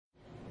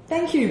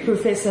Thank you,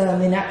 Professor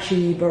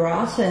Meenakshi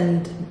Bharat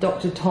and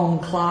Dr. Tom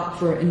Clark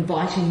for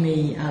inviting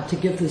me to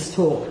give this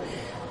talk.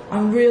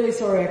 I'm really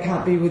sorry I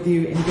can't be with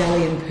you in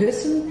Delhi in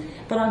person,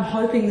 but I'm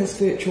hoping this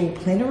virtual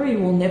plenary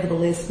will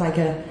nevertheless make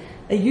a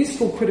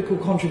useful critical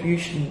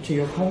contribution to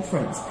your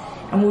conference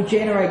and will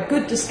generate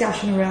good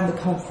discussion around the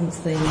conference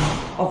theme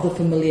of the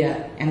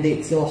familiar and the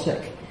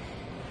exotic.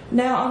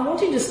 Now, I'm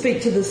wanting to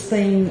speak to this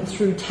theme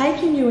through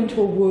taking you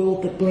into a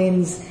world that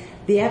blends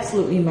the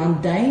absolutely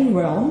mundane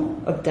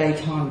realm of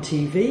daytime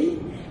TV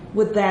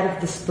with that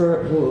of the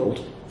spirit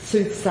world,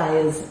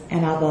 soothsayers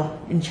and other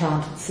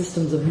enchanted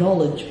systems of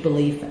knowledge,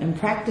 belief and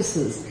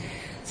practices.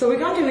 So we're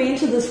going to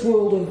enter this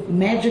world of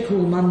magical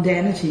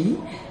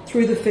mundanity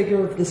through the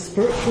figure of the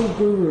spiritual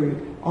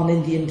guru on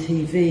Indian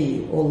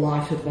TV or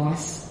life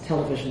advice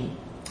television.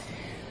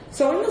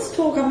 So in this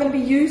talk I'm going to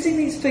be using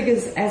these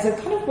figures as a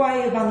kind of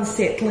way of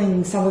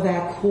unsettling some of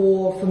our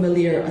core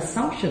familiar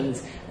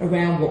assumptions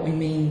around what we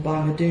mean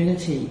by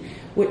modernity,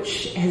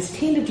 which has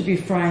tended to be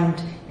framed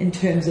in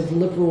terms of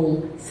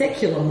liberal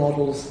secular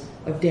models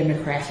of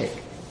democratic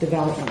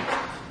development.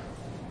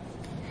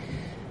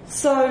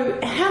 So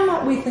how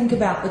might we think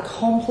about the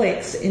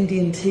complex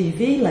Indian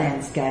TV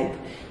landscape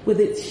with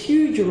its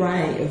huge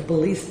array of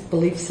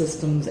belief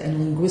systems and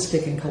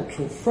linguistic and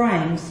cultural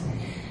frames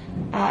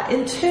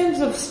in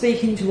terms of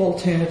speaking to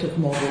alternative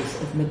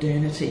models of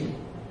modernity?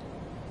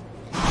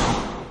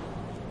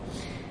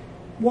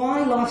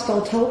 Why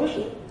lifestyle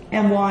television,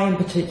 and why in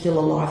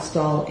particular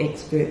lifestyle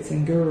experts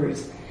and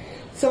gurus?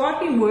 So I've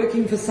been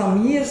working for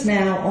some years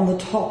now on the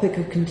topic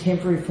of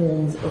contemporary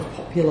forms of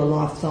popular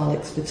lifestyle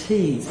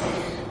expertise,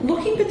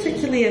 looking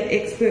particularly at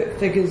expert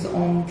figures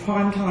on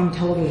primetime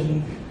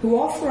television who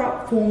offer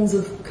up forms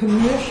of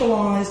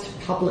commercialised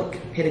public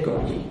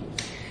pedagogy.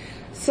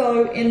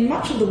 So in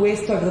much of the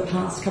West over the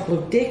past couple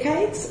of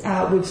decades,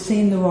 we've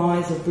seen the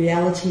rise of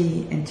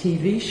reality and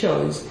TV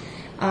shows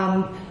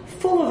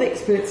full of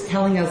experts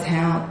telling us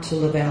how to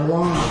live our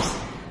lives.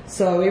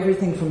 So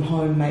everything from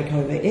home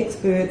makeover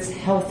experts,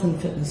 health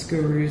and fitness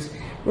gurus,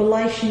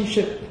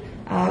 relationship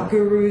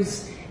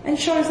gurus, and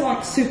shows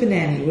like Super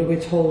Nanny, where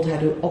we're told how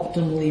to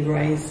optimally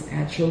raise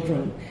our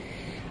children.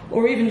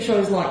 Or even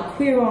shows like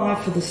Queer Eye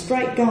for the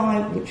Straight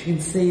Guy, which you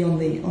can see on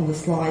the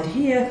slide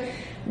here,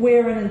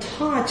 where an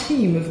entire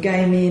team of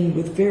gay men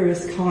with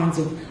various kinds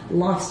of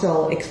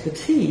lifestyle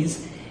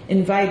expertise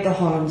invade the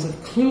homes of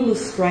clueless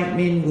straight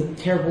men with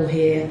terrible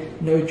hair,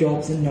 no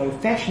jobs and no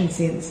fashion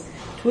sense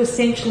to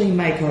essentially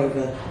make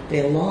over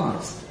their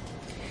lives.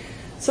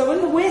 So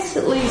in the West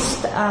at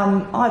least,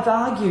 I've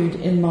argued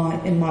in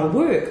my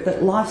work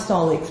that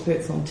lifestyle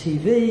experts on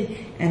TV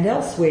and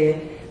elsewhere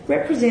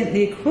represent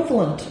the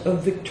equivalent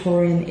of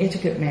Victorian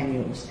etiquette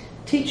manuals,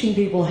 teaching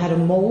people how to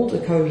mould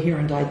a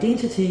coherent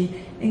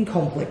identity in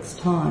complex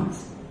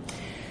times.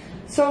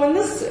 So in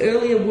this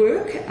earlier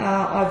work,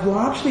 I've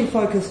largely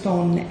focused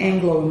on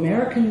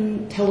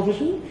Anglo-American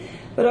television,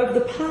 but over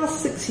the past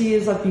 6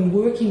 years I've been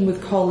working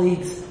with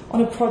colleagues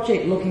on a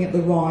project looking at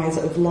the rise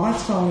of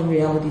lifestyle and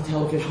reality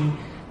television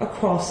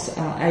across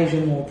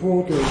Asia more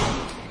broadly.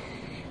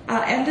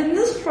 And in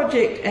this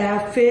project,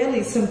 our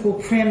fairly simple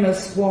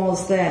premise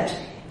was that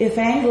if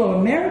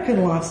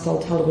Anglo-American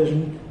lifestyle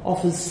television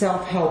offers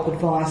self-help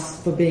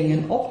advice for being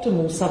an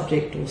optimal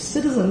subject or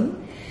citizen,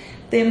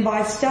 then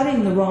by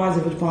studying the rise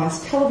of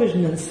advice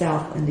television in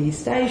South and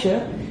East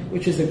Asia,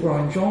 which is a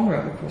growing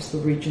genre across the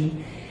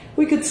region,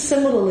 we could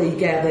similarly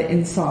gather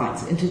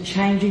insights into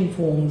changing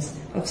forms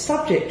of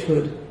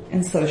subjecthood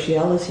and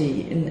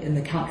sociality in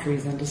the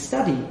countries under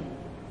study.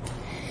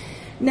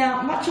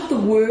 Now, much of the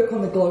work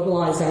on the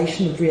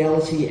globalisation of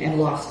reality and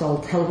lifestyle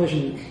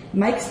television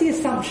makes the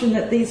assumption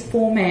that these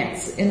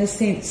formats, in a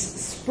sense,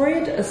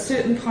 spread a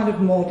certain kind of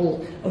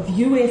model of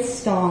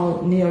US-style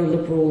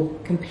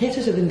neoliberal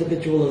competitive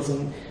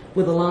individualism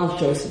with a large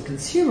dose of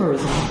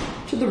consumerism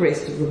to the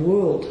rest of the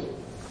world.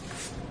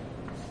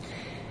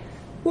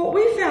 What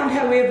we found,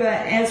 however,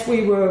 as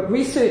we were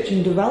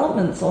researching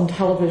developments on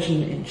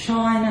television in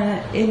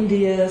China,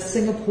 India,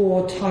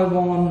 Singapore,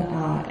 Taiwan,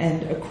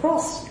 and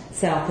across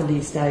South and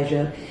East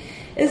Asia,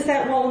 is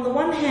that while on the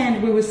one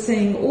hand we were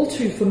seeing all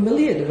too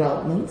familiar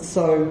developments,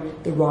 so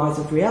the rise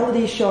of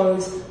reality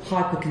shows,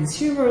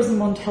 hyper-consumerism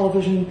on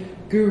television,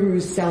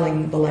 gurus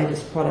selling the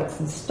latest products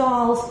and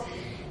styles,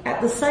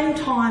 at the same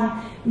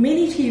time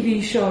many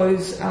TV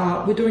shows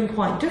were doing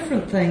quite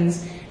different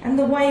things, and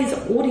the ways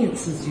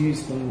audiences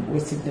used them were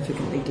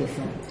significantly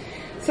different.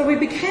 So we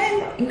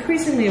became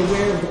increasingly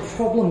aware of the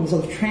problems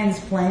of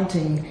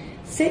transplanting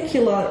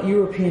secular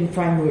European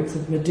frameworks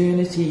of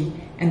modernity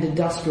and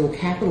industrial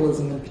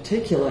capitalism in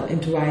particular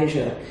into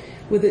Asia,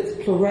 with its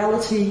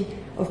plurality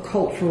of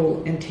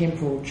cultural and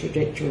temporal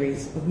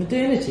trajectories of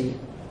modernity.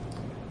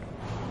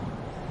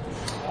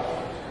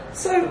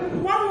 So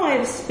one way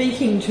of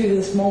speaking to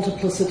this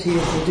multiplicity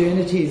of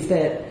modernities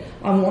that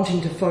I'm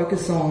wanting to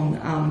focus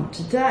on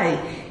today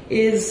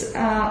is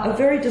a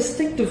very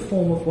distinctive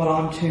form of what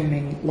I'm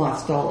terming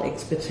lifestyle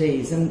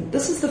expertise, and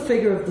this is the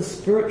figure of the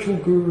spiritual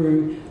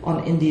guru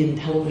on Indian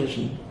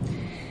television.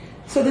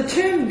 So the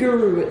term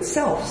guru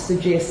itself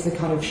suggests a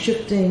kind of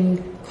shifting,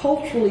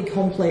 culturally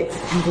complex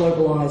and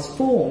globalised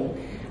form,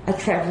 a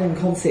travelling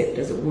concept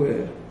as it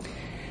were.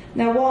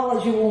 Now while,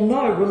 as you all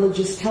know,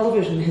 religious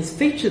television has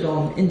featured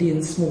on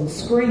Indian small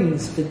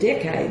screens for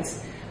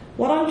decades,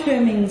 what I'm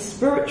terming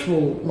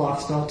spiritual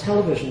lifestyle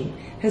television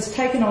has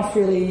taken off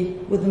really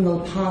within the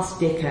past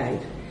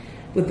decade,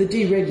 with the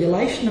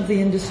deregulation of the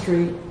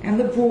industry and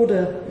the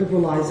broader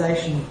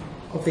liberalisation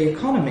of the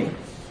economy.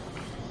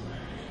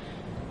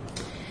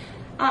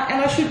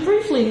 And I should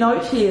briefly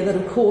note here that,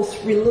 of course,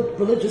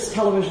 religious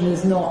television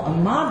is not a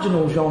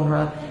marginal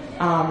genre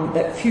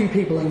that few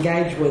people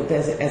engage with,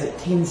 as it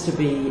tends to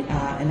be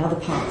in other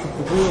parts of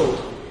the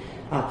world,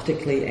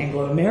 particularly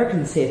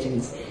Anglo-American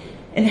settings.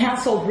 In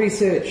household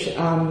research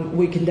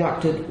we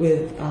conducted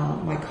with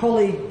my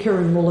colleague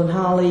Kiran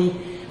Mullanhali,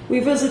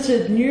 we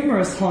visited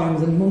numerous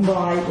homes in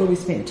Mumbai where we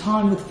spent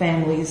time with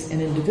families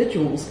and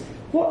individuals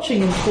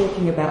watching and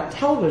talking about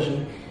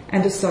television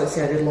and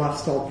associated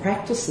lifestyle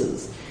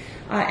practices.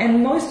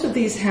 And most of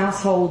these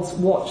households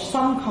watch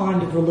some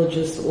kind of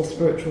religious or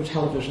spiritual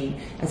television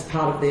as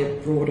part of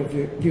their broader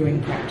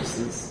viewing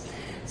practices.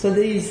 So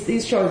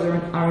these shows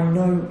are in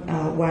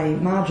no way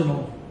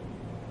marginal.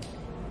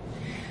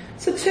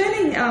 So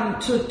turning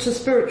to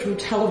spiritual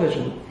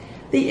television,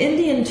 the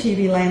Indian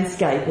TV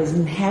landscape is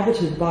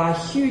inhabited by a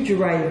huge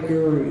array of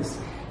gurus,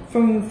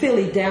 from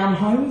fairly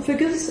down-home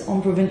figures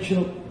on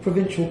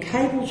provincial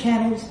cable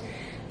channels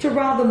to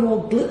rather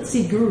more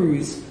glitzy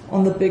gurus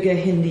on the bigger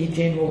Hindi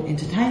general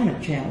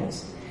entertainment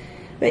channels.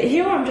 But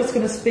here I'm just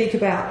going to speak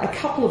about a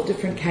couple of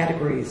different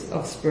categories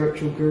of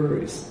spiritual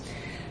gurus.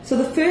 So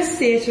the first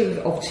set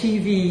of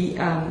TV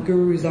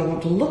gurus I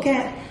want to look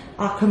at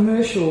are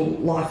commercial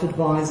life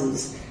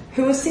advisors,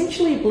 who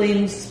essentially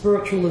blend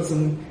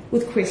spiritualism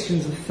with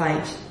questions of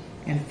fate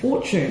and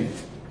fortune.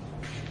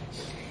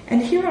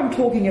 And here I'm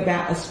talking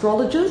about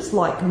astrologers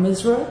like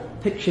Misra,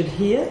 pictured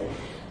here,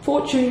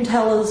 fortune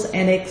tellers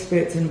and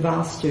experts in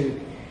Vastu.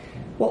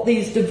 What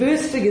these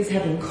diverse figures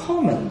have in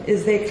common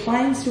is their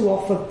claims to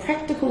offer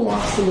practical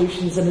life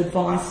solutions and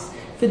advice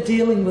for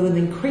dealing with an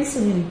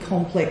increasingly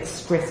complex,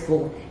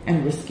 stressful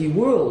and risky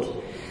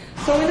world.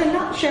 So in a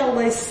nutshell,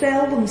 they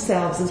sell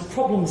themselves as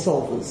problem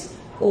solvers,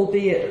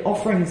 albeit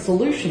offering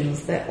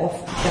solutions that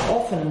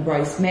often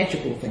embrace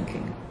magical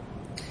thinking.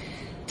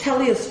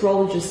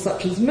 Teleastrologists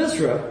such as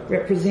Misra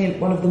represent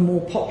one of the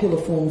more popular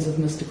forms of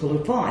mystical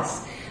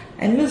advice,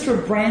 and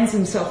Misra brands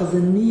himself as a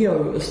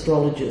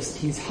neo-astrologist.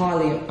 He's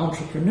highly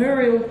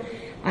entrepreneurial,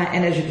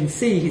 and as you can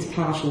see, he's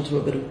partial to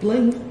a bit of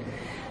bling.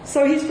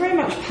 So he's very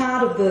much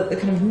part of the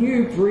kind of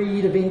new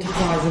breed of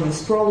enterprising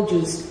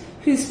astrologers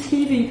whose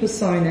TV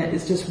persona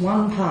is just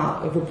one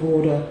part of a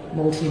broader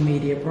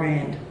multimedia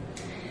brand.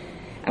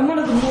 And one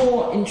of the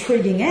more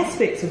intriguing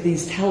aspects of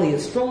these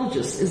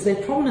teleastrologists is their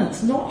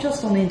prominence not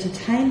just on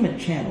entertainment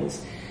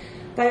channels.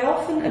 They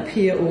often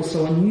appear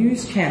also on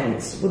news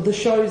channels, with the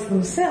shows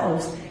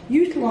themselves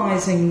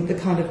utilising the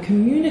kind of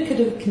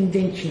communicative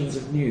conventions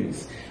of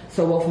news,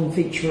 so often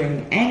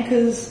featuring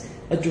anchors,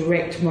 a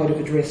direct mode of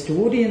address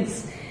to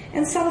audience,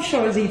 and some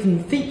shows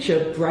even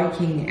feature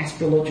breaking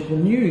astrological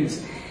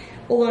news,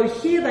 although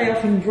here they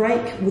often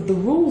break with the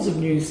rules of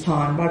news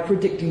time by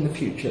predicting the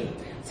future,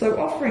 so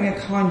offering a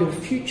kind of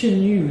future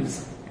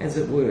news, as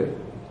it were.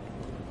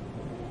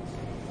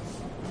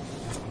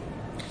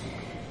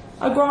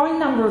 A growing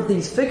number of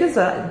these figures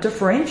are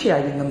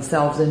differentiating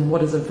themselves in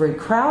what is a very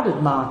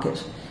crowded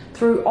market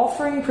through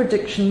offering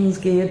predictions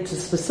geared to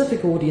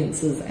specific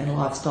audiences and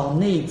lifestyle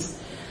needs.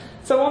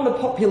 So on the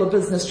popular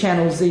business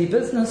channel Zee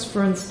Business,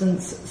 for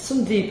instance,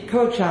 Sundeep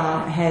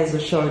Kochhar has a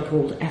show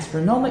called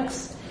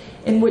Astronomics,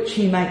 in which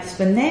he makes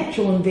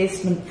financial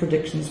investment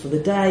predictions for the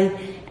day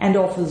and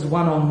offers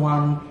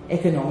one-on-one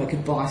economic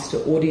advice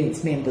to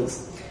audience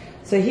members.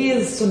 So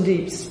here's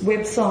Sundeep's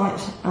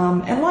website,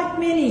 and like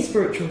many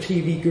spiritual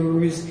TV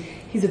gurus,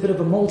 he's a bit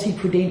of a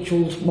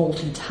multi-credentialed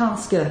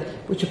multitasker,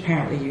 which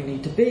apparently you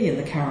need to be in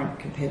the current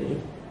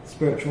competitive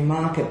spiritual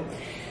market.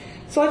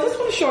 So I just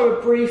want to show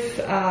a brief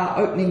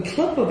opening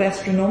clip of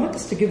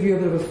Astronomics to give you a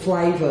bit of a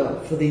flavour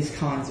for these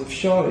kinds of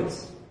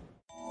shows.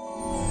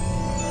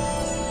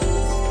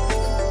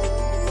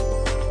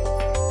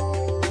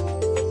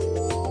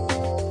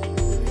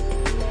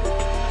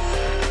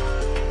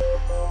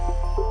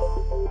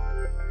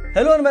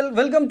 Hello and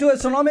welcome to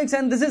एस्ट्रोनॉमिक्स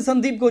and this is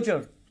Sandeep Kochhar.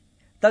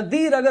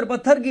 तकदीर अगर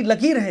पत्थर की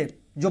लकीर है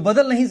जो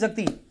बदल नहीं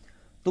सकती,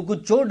 तो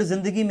कुछ चोट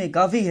जिंदगी में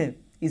काफी है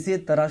इसे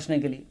तराशने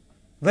के लिए।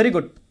 Very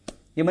good.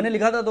 ये मैंने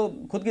लिखा था, तो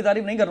खुद की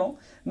तारीफ नहीं कर रहा हूं,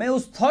 मैं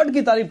उस थॉट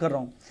की तारीफ कर रहा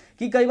हूं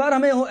कि कई बार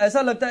हमें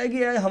ऐसा लगता है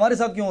कि हमारे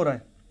साथ क्यों हो रहा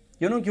है,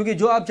 क्योंकि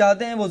जो आप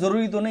चाहते हैं वो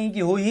जरूरी तो नहीं कि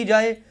हो ही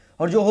जाए,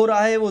 और जो हो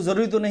रहा है वो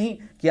जरूरी तो नहीं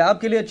कि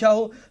आपके लिए अच्छा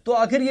हो। तो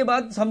आखिर ये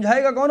बात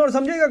समझाएगा कौन और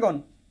समझेगा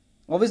कौन?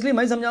 ऑब्वियसली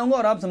मैं समझाऊंगा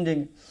और आप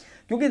समझेंगे,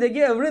 क्योंकि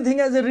देखिए everything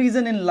has a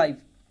reason in life.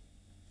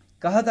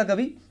 कहा था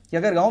कभी कि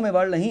अगर गांव में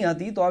बाढ़ नहीं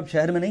आती तो आप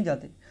शहर में नहीं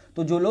जाते।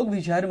 तो जो लोग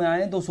भी शहर में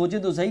आए तो सोचे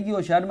तो सही कि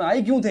वो शहर में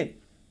आए क्यों थे,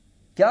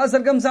 क्या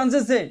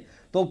सर्कमस्टांसेस थे।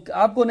 तो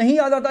आपको नहीं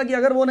याद आता कि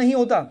अगर वो नहीं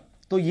होता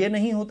तो ये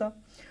नहीं होता।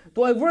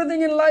 तो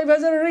everything in life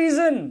has a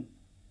reason.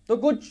 तो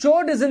कुछ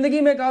चोट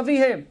जिंदगी में काफी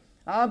है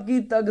आपकी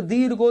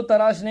तकदीर को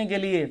तराशने के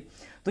लिए।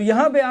 तो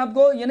यहां पे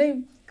आपको ये नहीं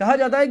कहा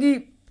जाता है कि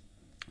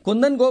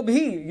कुंदन को भी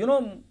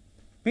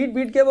पीट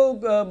पीट के वो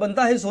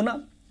बनता है सोना,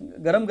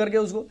 गरम करके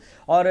उसको,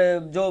 और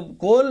जो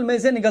कोल में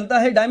से निकलता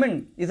है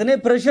डायमंड इतने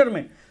प्रेशर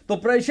में, तो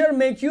pressure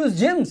make you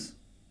gems.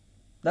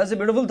 That's a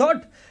beautiful thought.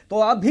 तो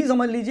आप भी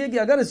समझ लीजिए कि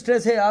अगर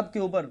स्ट्रेस है आपके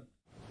ऊपर।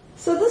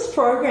 So this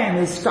program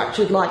is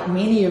structured like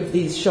many of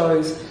these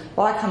shows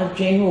by a kind of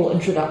general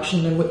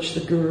introduction in which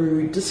the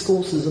guru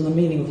discourses on the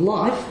meaning of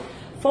life,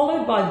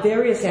 followed by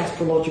various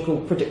astrological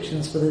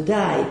predictions for the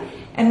day,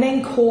 and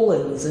then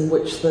call-ins in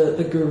which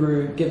the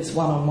guru gives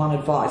one-on-one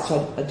advice.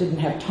 So I didn't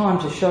have time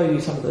to show you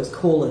some of those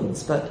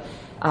call-ins, but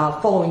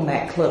following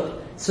that clip,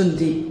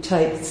 Sundeep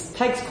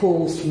takes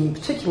calls from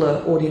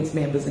particular audience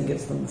members and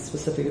gives them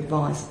specific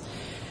advice.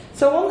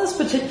 So on this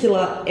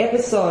particular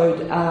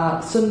episode,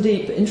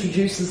 Sundeep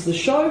introduces the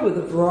show with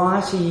a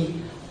variety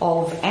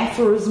of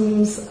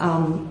aphorisms,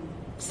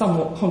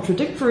 somewhat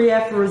contradictory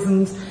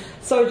aphorisms.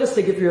 So just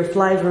to give you a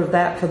flavour of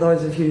that for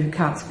those of you who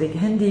can't speak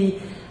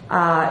Hindi,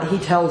 he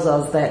tells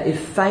us that if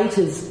fate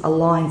is a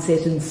line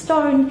set in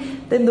stone,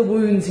 then the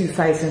wounds you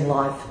face in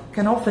life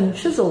can often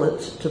chisel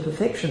it to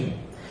perfection.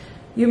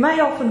 You may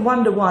often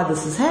wonder why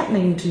this is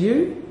happening to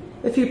you.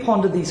 If you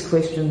ponder these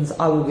questions,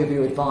 I will give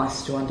you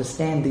advice to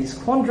understand these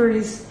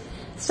quandaries.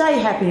 Stay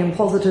happy and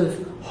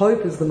positive.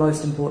 Hope is the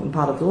most important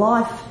part of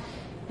life.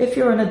 If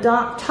you're in a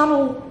dark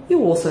tunnel, you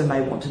also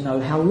may want to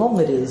know how long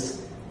it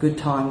is. Good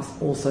times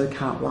also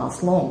can't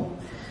last long.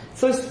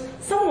 So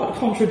somewhat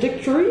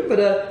contradictory, but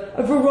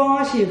a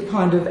variety of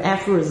kind of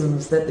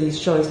aphorisms that these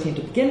shows tend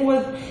to begin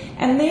with.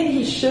 And then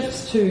he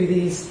shifts to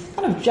these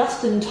kind of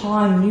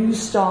just-in-time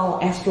new-style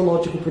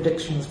astrological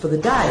predictions for the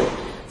day.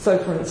 So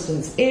for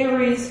instance,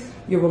 Aries,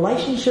 your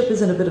relationship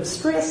is in a bit of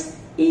stress,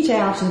 eat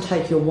out and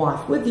take your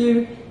wife with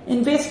you,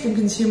 invest in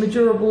consumer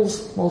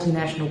durables,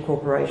 multinational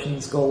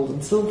corporations, gold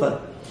and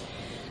silver.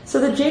 So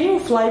the general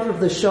flavour of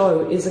the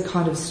show is a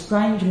kind of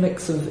strange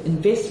mix of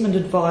investment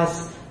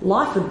advice,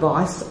 life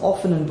advice,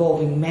 often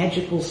involving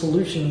magical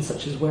solutions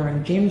such as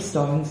wearing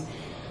gemstones,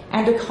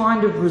 and a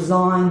kind of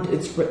resigned,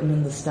 it's written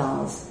in the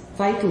stars,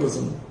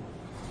 fatalism.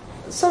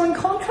 So in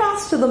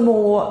contrast to the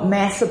more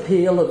mass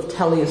appeal of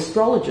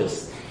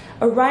teleastrologists,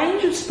 a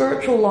range of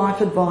spiritual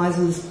life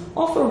advisors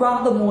offer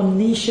rather more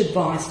niche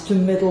advice to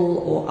middle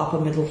or upper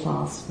middle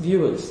class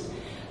viewers.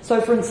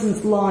 So for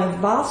instance, Live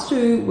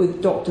Vastu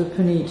with Dr.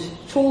 Puneet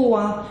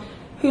Cholwa,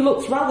 who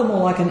looks rather more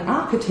like an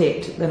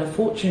architect than a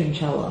fortune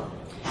teller.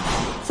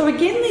 So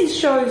again, these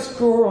shows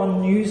draw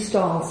on new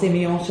style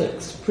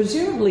semiotics,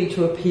 presumably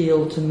to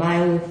appeal to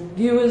male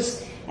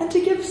viewers and to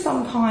give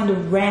some kind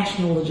of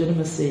rational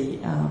legitimacy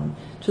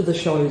to the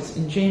shows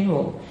in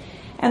general.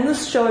 And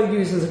this show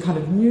uses a kind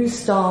of new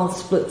style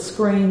split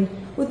screen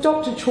with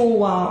Dr.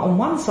 Cholwa on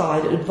one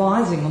side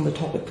advising on the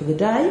topic for the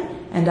day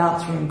and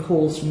answering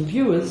calls from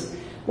viewers,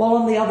 while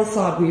on the other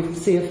side we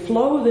see a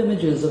flow of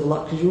images of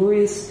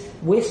luxurious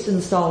Western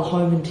style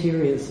home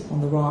interiors on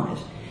the ride.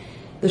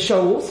 The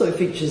show also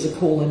features a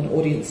call-in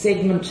audience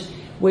segment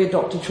where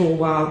Dr.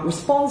 Cholwa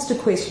responds to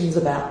questions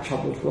about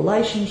troubled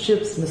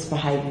relationships,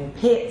 misbehaving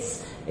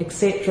pets,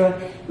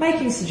 etc.,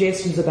 making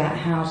suggestions about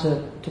how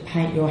to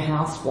paint your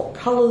house, what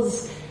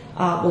colours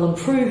will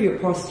improve your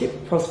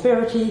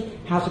prosperity,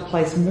 how to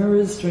place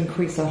mirrors to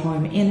increase a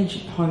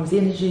home's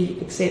energy,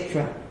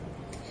 etc.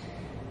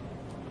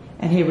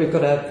 And here we've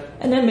got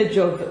an image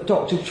of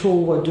Dr.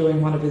 Cholwa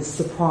doing one of his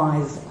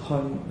surprise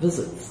home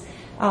visits,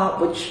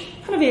 which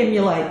kind of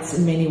emulates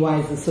in many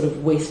ways the sort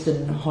of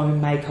Western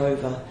home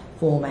makeover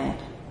format.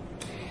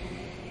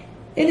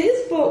 In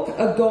his book,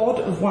 A God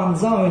of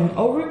One's Own,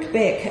 Ulrich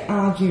Beck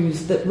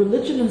argues that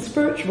religion and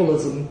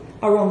spiritualism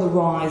are on the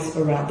rise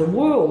around the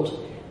world,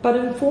 but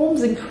in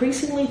forms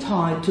increasingly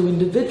tied to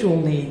individual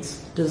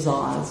needs,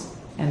 desires,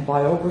 and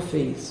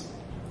biographies.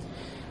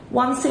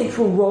 One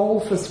central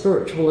role for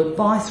spiritual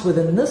advice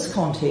within this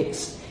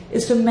context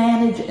is to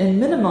manage and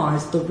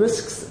minimise the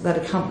risks that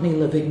accompany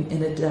living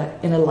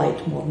in a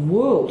late modern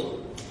world.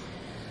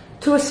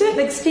 To a certain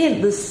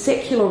extent, this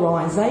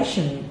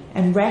secularisation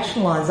and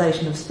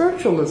rationalisation of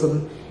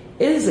spiritualism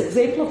is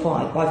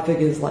exemplified by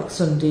figures like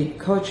Sundeep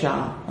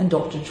Kochhar and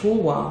Dr.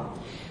 Cholwa,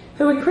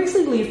 who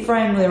increasingly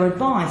frame their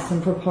advice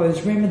and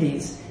propose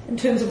remedies in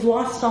terms of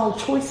lifestyle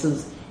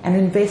choices and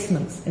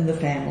investments in the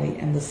family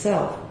and the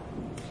self.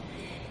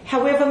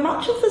 However,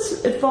 much of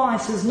this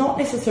advice is not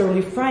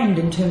necessarily framed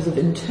in terms of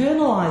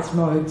internalised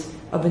modes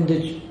of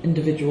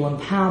individual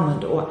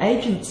empowerment or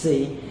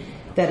agency,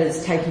 that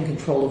is, taking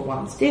control of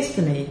one's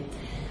destiny,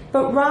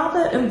 but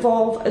rather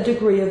involve a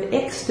degree of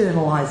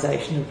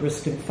externalisation of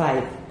risk and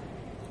fate,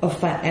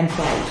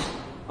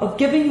 of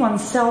giving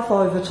oneself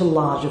over to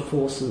larger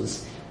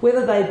forces,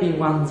 whether they be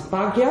one's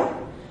bhagya,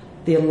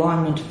 the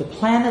alignment of the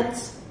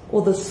planets,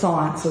 or the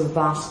science of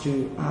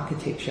Vastu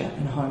architecture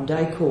and home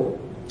decor.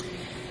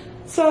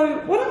 So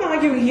what I'm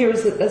arguing here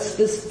is that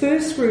this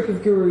first group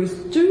of gurus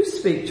do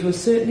speak to a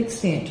certain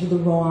extent to the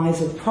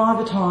rise of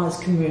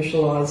privatised,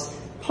 commercialised,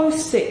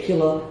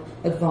 post-secular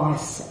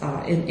advice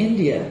in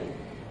India,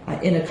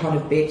 in a kind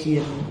of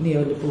Beckian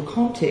neoliberal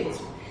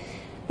context.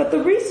 But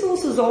the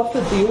resources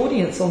offered the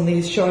audience on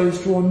these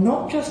shows draw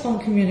not just on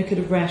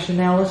communicative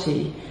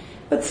rationality,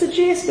 but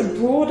suggest a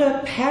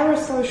broader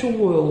parasocial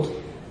world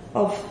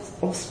of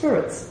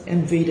spirits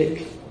and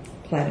Vedic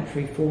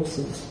planetary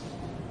forces.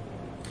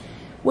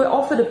 We're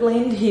offered a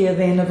blend here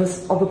then of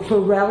a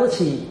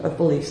plurality of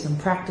beliefs and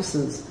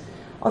practices,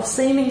 of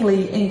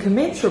seemingly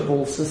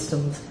incommensurable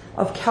systems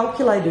of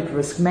calculated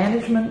risk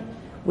management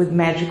with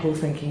magical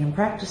thinking and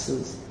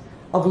practices,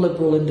 of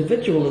liberal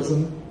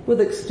individualism with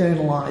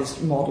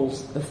externalised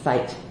models of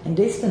fate and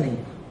destiny.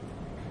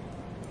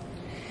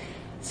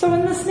 So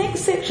in this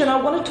next section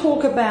I want to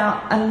talk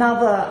about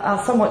another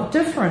somewhat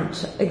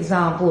different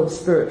example of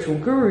spiritual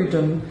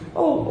gurudom,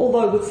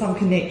 although with some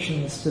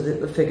connections to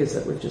the figures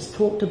that we've just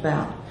talked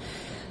about.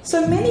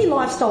 So many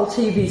lifestyle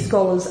TV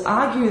scholars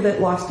argue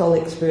that lifestyle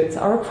experts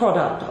are a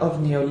product of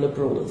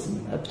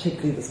neoliberalism,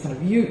 particularly this kind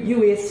of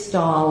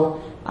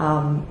US-style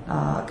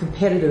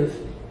competitive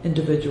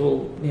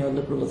individual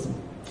neoliberalism.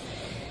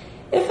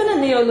 If in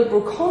a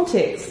neoliberal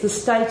context the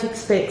state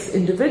expects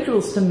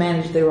individuals to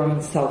manage their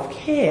own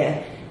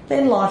self-care,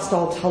 then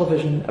lifestyle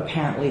television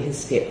apparently has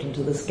stepped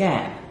into this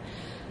gap.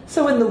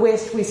 So in the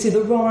West we see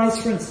the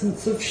rise, for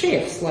instance, of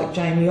chefs like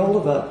Jamie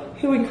Oliver,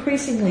 who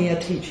increasingly are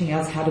teaching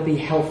us how to be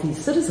healthy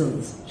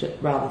citizens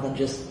rather than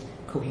just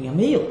cooking a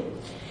meal.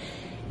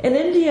 In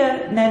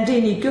India,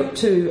 Nandini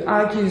Gupta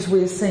argues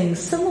we're seeing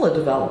similar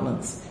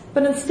developments,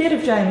 but instead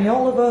of Jamie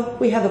Oliver,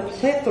 we have a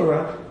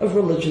plethora of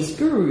religious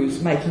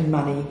gurus making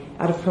money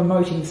out of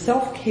promoting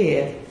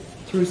self-care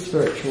through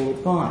spiritual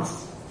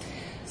advice.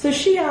 So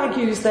she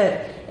argues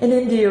that in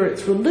India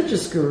it's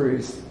religious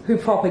gurus who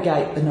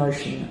propagate the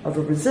notion of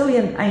a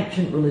resilient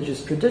ancient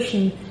religious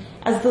tradition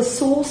as the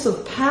source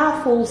of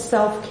powerful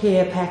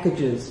self-care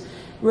packages.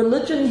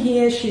 Religion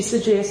here, she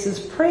suggests, is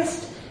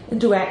pressed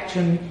into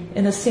action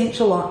in an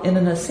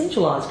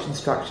essentialised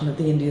construction of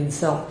the Indian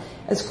self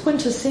as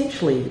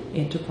quintessentially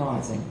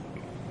enterprising.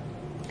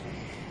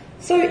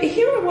 So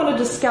here I want to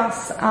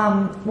discuss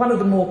one of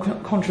the more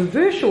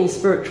controversial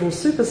spiritual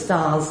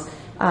superstars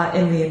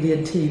in the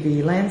Indian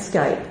TV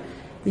landscape,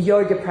 the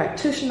yoga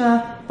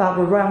practitioner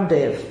Baba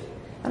Ramdev.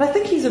 And I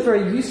think he's a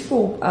very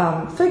useful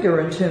figure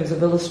in terms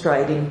of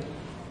illustrating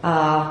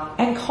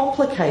and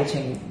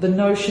complicating the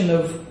notion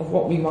of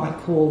what we might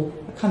call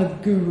a kind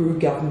of guru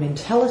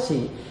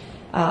governmentality,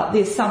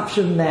 the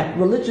assumption that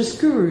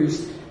religious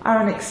gurus are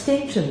an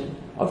extension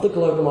of the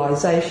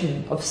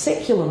globalisation of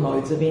secular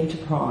modes of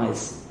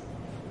enterprise.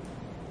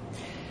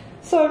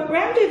 So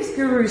Ramdev's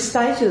guru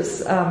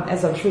status,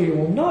 as I'm sure you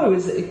all know,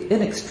 is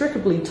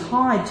inextricably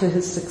tied to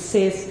his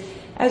success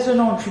as an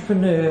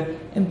entrepreneur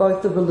in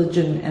both the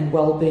religion and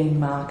well-being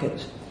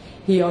market.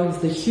 He owns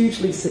the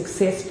hugely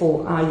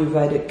successful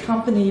Ayurvedic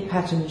company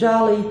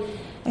Patanjali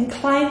and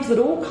claims that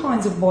all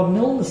kinds of modern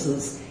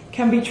illnesses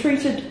can be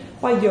treated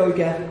by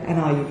yoga and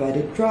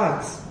Ayurvedic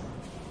drugs.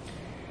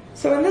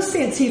 So in this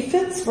sense he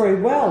fits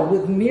very well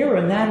with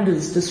Meera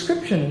Nanda's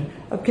description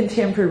of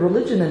contemporary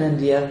religion in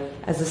India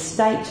as a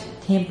state,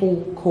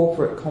 temple,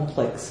 corporate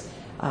complex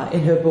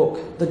in her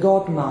book The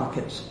God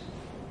Market.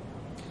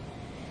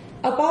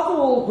 Above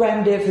all,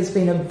 Ramdev has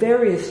been a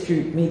very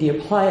astute media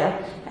player,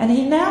 and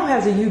he now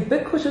has a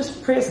ubiquitous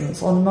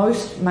presence on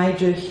most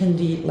major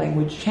Hindi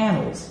language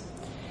channels.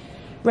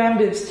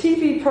 Ramdev's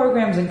TV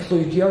programs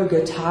include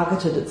yoga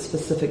targeted at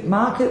specific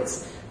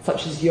markets,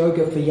 such as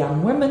yoga for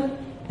young women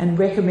and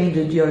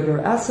recommended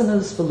yoga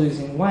asanas for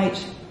losing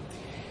weight.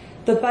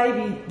 The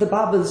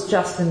Baba's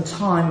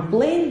just-in-time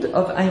blend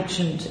of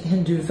ancient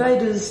Hindu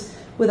Vedas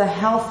with a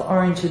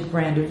health-oriented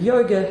brand of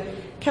yoga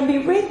can be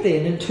read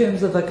then in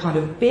terms of a kind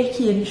of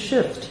Beckian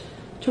shift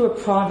to a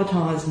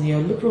privatised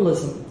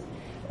neoliberalism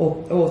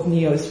or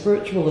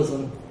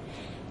neo-spiritualism,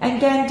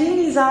 and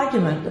Gandini's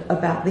argument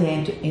about the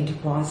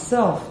enterprise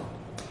self.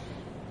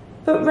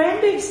 But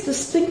Ramdev's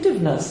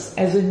distinctiveness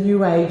as a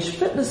New Age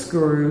fitness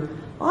guru,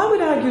 I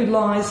would argue,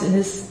 lies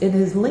in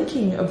his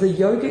linking of the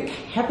yogic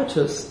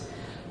habitus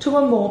to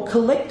a more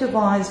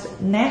collectivised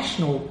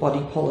national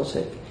body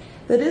politic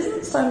that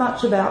isn't so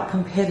much about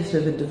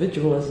competitive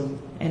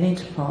individualism and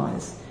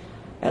enterprise,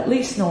 at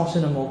least not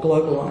in a more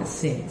globalised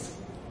sense.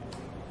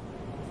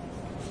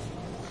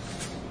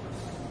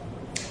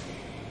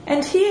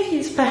 And here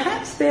he's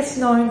perhaps best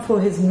known for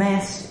his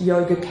mass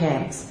yoga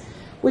camps,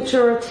 which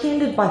are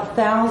attended by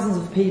thousands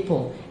of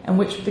people and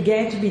which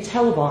began to be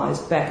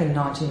televised back in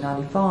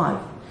 1995.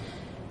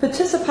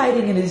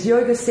 Participating in his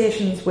yoga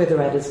sessions,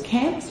 whether at his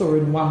camps or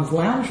in one's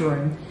lounge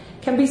room,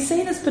 can be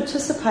seen as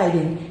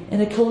participating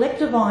in a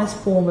collectivised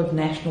form of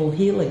national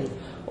healing,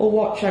 or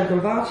what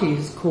Chakravarti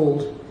has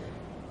called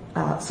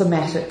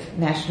somatic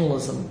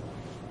nationalism.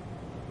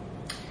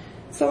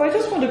 So I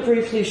just want to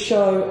briefly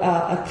show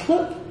a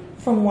clip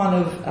from one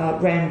of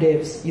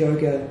Ramdev's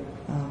yoga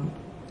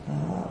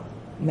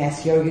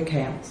mass yoga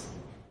camps.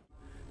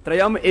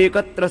 त्रयम्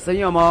एकत्र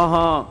संयमाः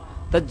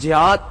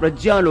तज्ज्यात्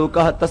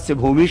प्रज्ञालोकः तस्य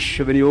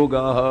भूमिष्य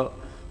विनियोगः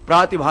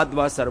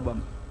प्रातिभाद्वा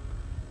सर्वम्।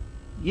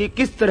 ये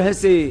किस तरह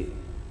से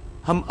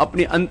हम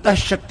अपनी अंतः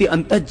शक्ति,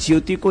 अंतः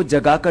ज्योति को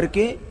जगा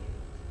करके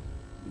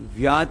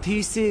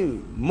व्याधि से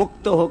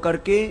मुक्त होकर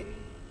के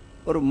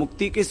और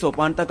मुक्ति के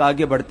सोपान तक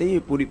आगे बढ़ते हैं। ये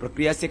पूरी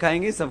प्रक्रिया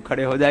सिखाएंगे। सब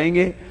खड़े हो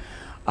जाएंगे।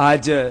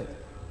 आज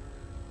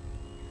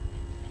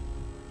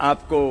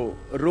आपको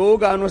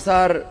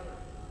रोगानुसार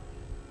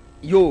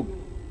योग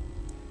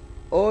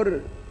और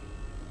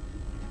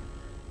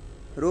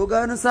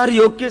रोगानुसार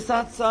योग के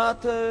साथ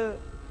साथ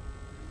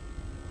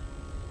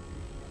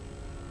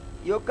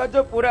योग का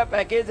जो पूरा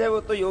पैकेज है वो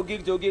तो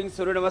योगिक जोगिंग,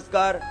 सूर्य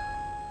नमस्कार,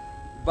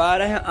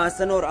 12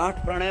 आसन और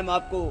 8 प्राणायाम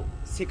आपको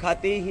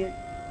सिखाते ही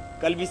हैं।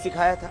 कल भी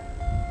सिखाया था।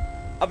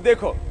 अब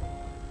देखो,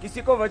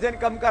 किसी को वजन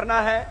कम करना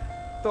है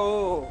तो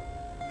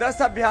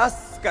 10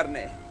 अभ्यास करने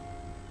हैं।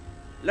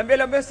 लंबे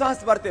लंबे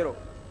सांस भरते रहो।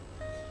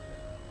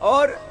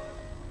 और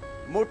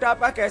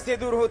मोटापा कैसे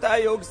दूर होता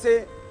है योग से?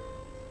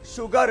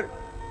 Sugar,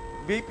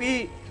 BP,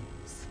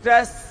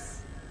 stress,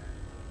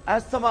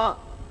 asthma,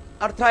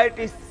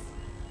 arthritis.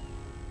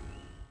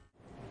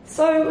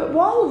 So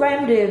while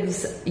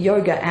Ramdev's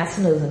yoga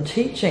asanas and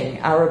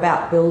teaching are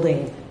about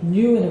building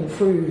new and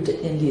improved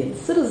Indian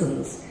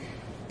citizens,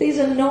 these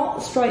are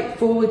not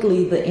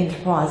straightforwardly the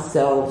enterprise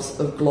selves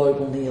of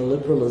global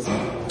neoliberalism.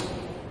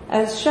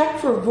 As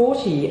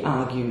Chakravorty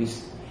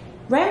argues,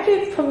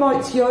 Ramdev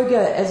promotes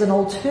yoga as an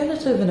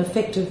alternative and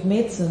effective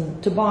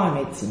medicine to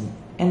biomedicine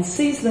and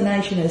sees the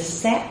nation as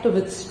sapped of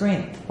its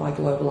strength by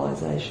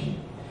globalisation.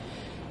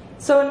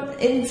 So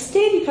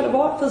instead he kind of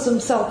offers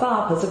himself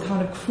up as a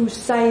kind of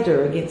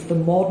crusader against the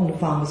modern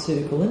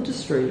pharmaceutical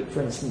industry.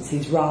 For instance,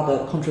 he's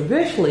rather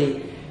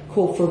controversially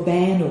called for a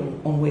ban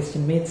on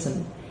Western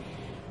medicine.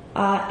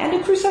 And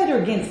a crusader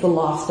against the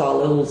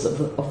lifestyle ills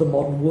of the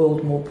modern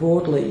world more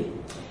broadly.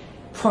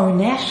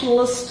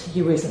 Pro-nationalist,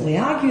 he recently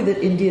argued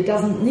that India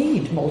doesn't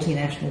need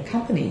multinational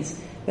companies,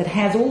 but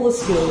has all the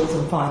skills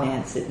and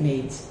finance it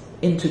needs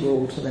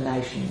integral to the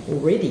nation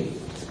already.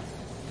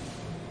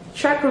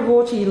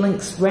 Chakravorty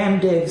links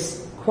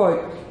Ramdev's,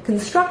 quote,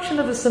 construction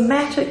of a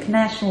somatic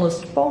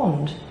nationalist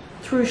bond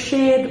through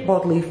shared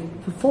bodily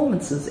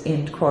performances,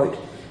 end quote,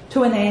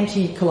 to an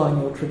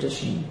anti-colonial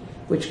tradition,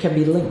 which can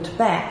be linked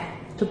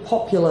back to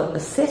popular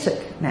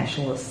ascetic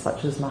nationalists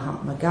such as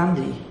Mahatma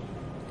Gandhi.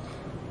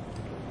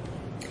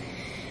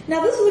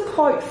 Now this is a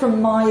quote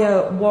from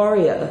Maya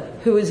Warrior,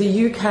 who is a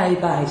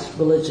UK-based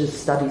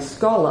religious studies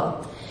scholar.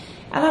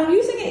 And I'm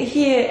using it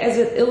here as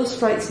it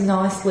illustrates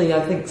nicely, I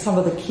think, some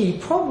of the key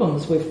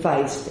problems we've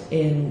faced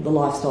in the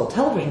Lifestyle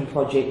Television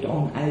project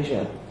on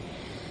Asia.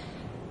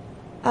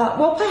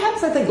 Well,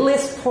 perhaps I think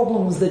less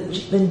problems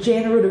than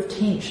generative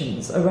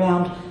tensions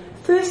around,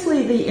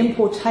 firstly, the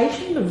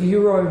importation of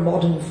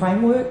Euro-modern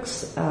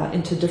frameworks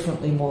into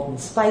differently modern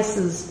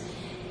spaces,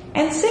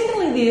 and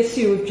secondly, the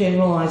issue of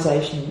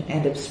generalisation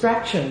and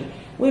abstraction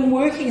when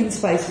working in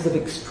spaces of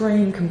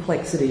extreme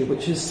complexity,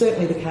 which is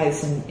certainly the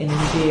case in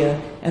India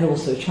and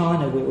also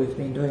China, where we've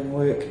been doing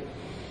work.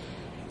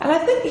 And I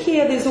think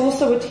here there's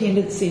also a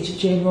tendency to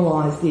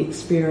generalise the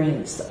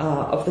experience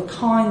of the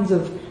kinds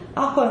of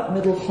upper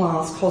middle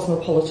class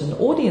cosmopolitan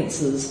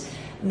audiences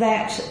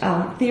that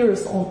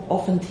theorists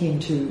often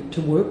tend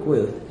to work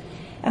with.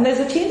 And there's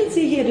a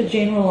tendency here to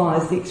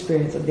generalise the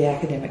experience of the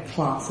academic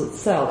class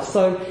itself.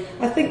 So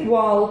I think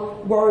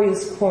while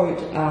Warrior's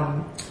quote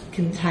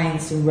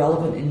contains some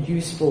relevant and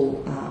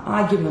useful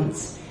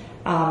arguments,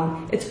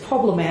 it's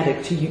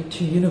problematic to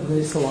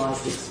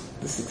universalise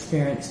this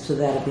experience to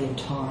that of the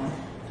entire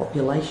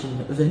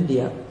population of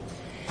India.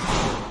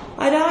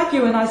 I'd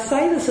argue, and I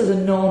say this as a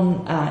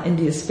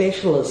non-India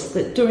specialist,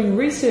 that doing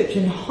research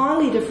in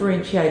highly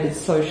differentiated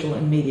social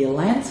and media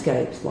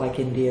landscapes like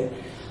India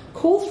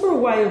calls for a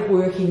way of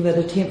working that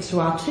attempts to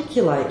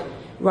articulate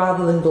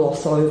rather than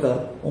gloss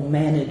over or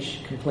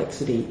manage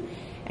complexity,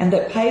 and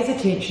that pays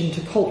attention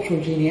to cultural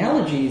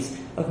genealogies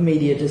of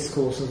media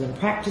discourses and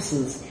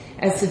practices,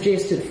 as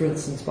suggested, for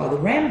instance, by the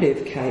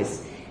Ramdev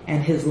case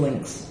and his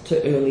links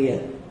to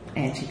earlier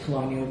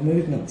anti-colonial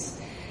movements.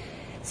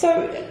 So,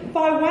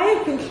 by way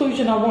of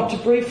conclusion, I want to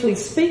briefly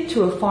speak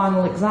to a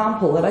final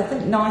example that I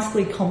think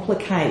nicely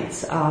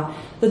complicates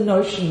the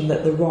notion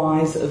that the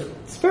rise of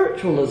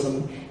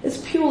spiritualism is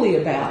purely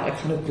about a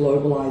kind of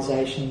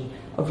globalisation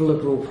of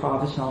liberal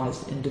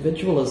privatised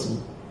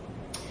individualism.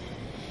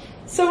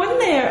 So in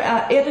their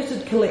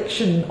edited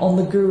collection on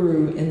the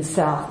Guru in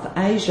South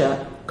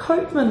Asia,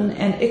 Koopman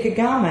and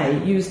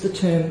Ikegame use the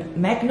term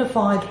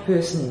magnified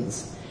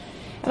persons.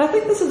 And I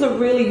think this is a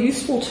really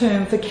useful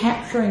term for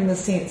capturing the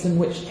sense in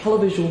which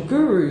televisual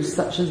gurus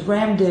such as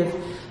Ramdev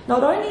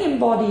not only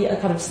embody a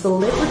kind of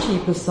celebrity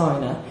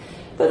persona,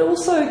 but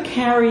also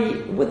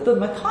carry with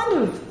them a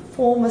kind of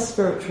former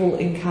spiritual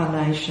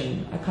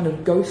incarnation, a kind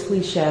of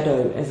ghostly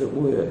shadow, as it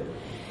were.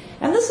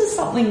 And this is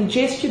something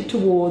gestured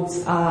towards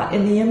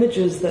in the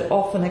images that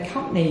often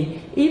accompany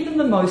even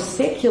the most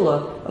secular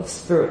of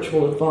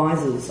spiritual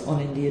advisors on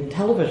Indian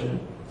television.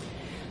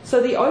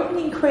 So the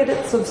opening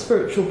credits of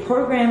spiritual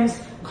programs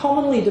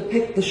commonly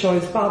depict the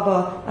show's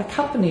Baba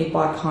accompanied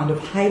by a kind of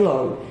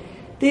halo,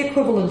 the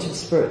equivalent of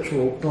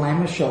spiritual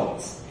glamour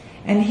shots.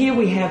 And here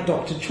we have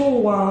Dr.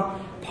 Chorwa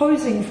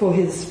posing for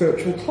his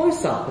spiritual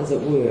close-up, as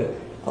it were,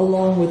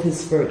 along with his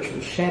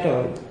spiritual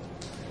shadow.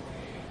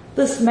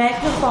 This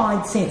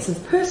magnified sense of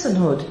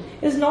personhood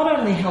is not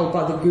only held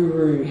by the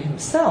guru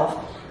himself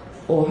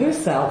or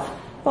herself,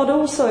 but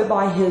also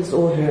by his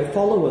or her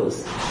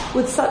followers,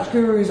 with such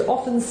gurus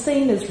often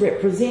seen as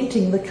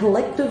representing the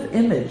collective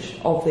image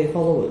of their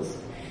followers.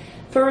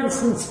 For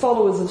instance,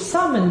 followers of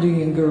some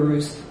Indian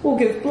gurus will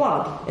give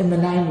blood in the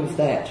name of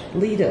that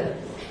leader,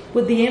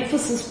 with the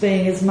emphasis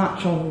being as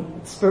much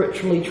on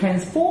spiritually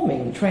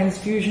transforming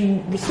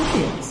transfusion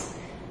recipients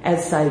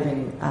as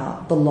saving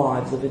the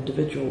lives of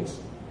individuals.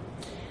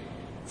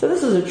 So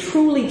this is a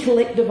truly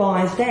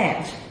collectivised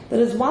act that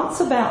is once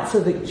about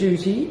civic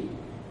duty,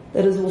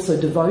 that is also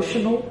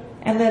devotional,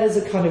 and that is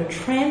a kind of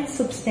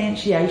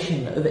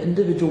transubstantiation of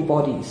individual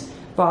bodies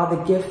via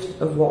the gift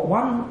of what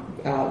one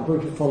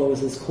group of followers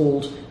has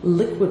called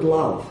liquid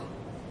love.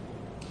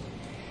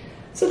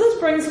 So this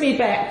brings me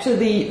back to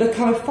the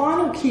kind of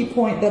final key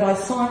point that I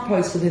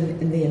signposted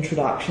in the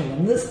introduction,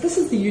 and this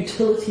is the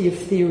utility of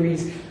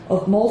theories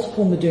of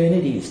multiple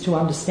modernities to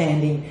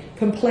understanding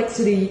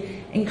complexity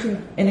in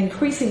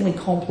increasingly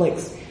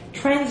complex,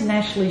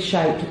 transnationally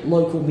shaped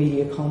local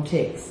media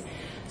contexts.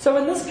 So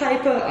in this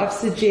paper, I've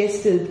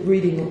suggested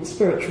reading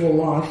Spiritual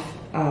Life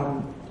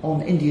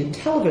on Indian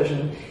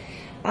television,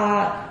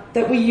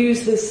 that we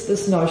use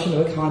this notion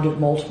of a kind of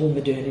multiple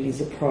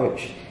modernities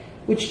approach,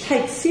 which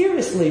takes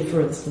seriously,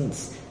 for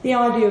instance, the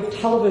idea of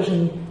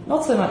television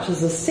not so much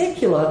as a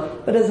secular,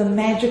 but as a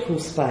magical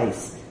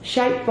space,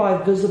 shaped by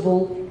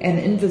visible and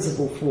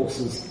invisible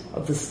forces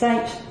of the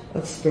state,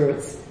 of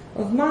spirits,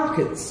 of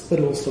markets,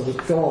 but also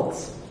of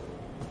gods,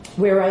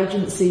 where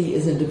agency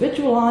is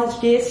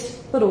individualised, yes,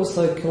 but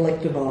also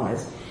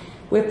collectivised,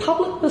 where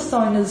public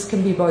personas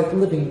can be both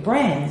living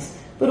brands,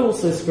 but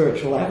also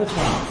spiritual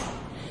avatars.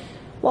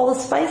 While the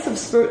space of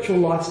spiritual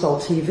lifestyle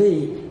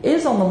TV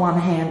is on the one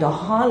hand a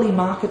highly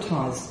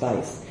marketised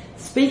space,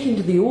 speaking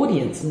to the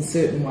audience in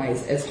certain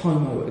ways as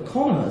homo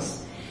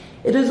economist,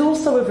 it is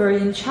also a very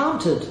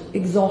enchanted,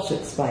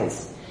 exotic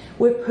space,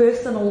 where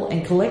personal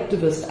and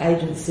collectivist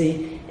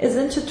agency is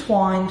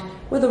intertwined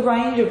with a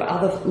range of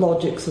other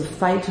logics of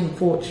fate and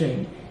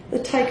fortune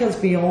that take us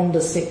beyond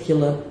a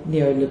secular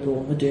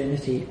neoliberal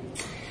modernity.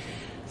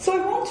 So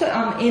I want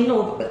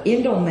to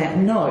end on that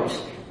note,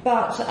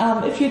 but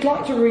if you'd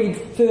like to read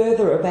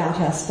further about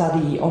our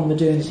study on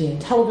modernity in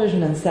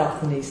television in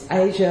South and East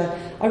Asia,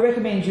 I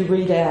recommend you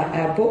read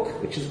our book,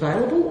 which is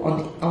available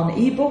on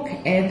ebook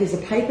and as a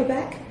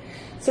paperback.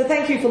 So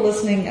thank you for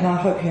listening, and I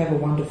hope you have a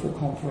wonderful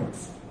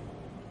conference.